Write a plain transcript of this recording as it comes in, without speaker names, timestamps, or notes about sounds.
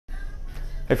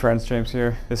Hey friends, James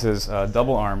here. This is a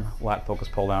double arm lat focus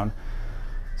pull down.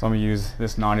 So I'm going to use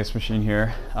this non-ice machine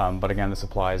here, but again this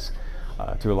applies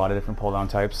to a lot of different pull down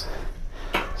types.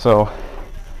 So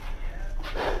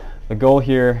the goal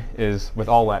here is, with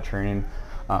all lat training,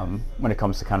 when it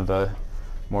comes to kind of the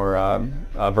more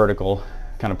vertical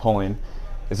kind of pulling,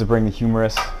 is to bring the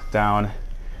humerus down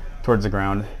towards the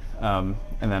ground and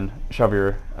then shove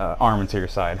your arm into your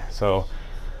side. So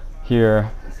here,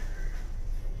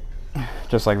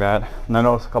 just like that. And I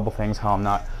notice a couple things, how I'm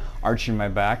not arching my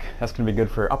back. That's going to be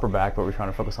good for upper back, but we're trying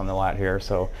to focus on the lat here.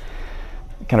 So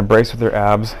kind of brace with your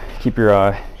abs, keep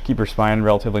your spine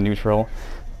relatively neutral,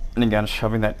 and again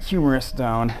shoving that humerus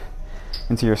down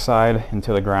into your side,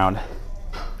 into the ground.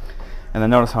 And then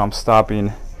notice how I'm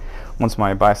stopping once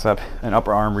my bicep and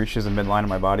upper arm reaches the midline of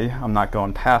my body. I'm not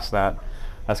going past that.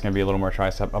 That's going to be a little more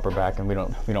tricep, upper back, and we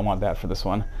don't want that for this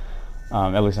one.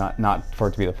 At least not for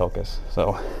it to be the focus.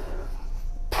 So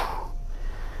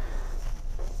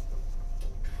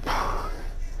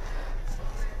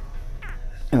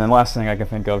and then last thing I can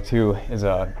think of too is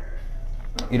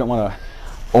you don't want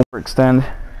to overextend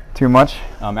too much.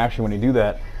 Actually, when you do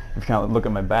that, if you kind of look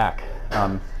at my back,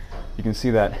 you can see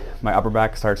that my upper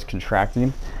back starts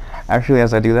contracting. Actually,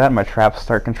 as I do that, my traps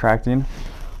start contracting,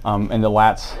 and the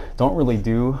lats don't really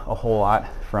do a whole lot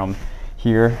from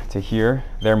here to here.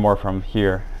 They're more from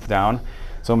here down.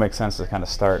 So it makes sense to kind of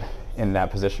start in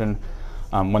that position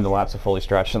when the lats are fully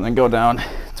stretched, and then go down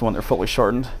to when they're fully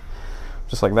shortened,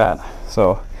 just like that.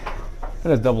 So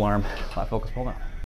it is double arm lat focus pull down.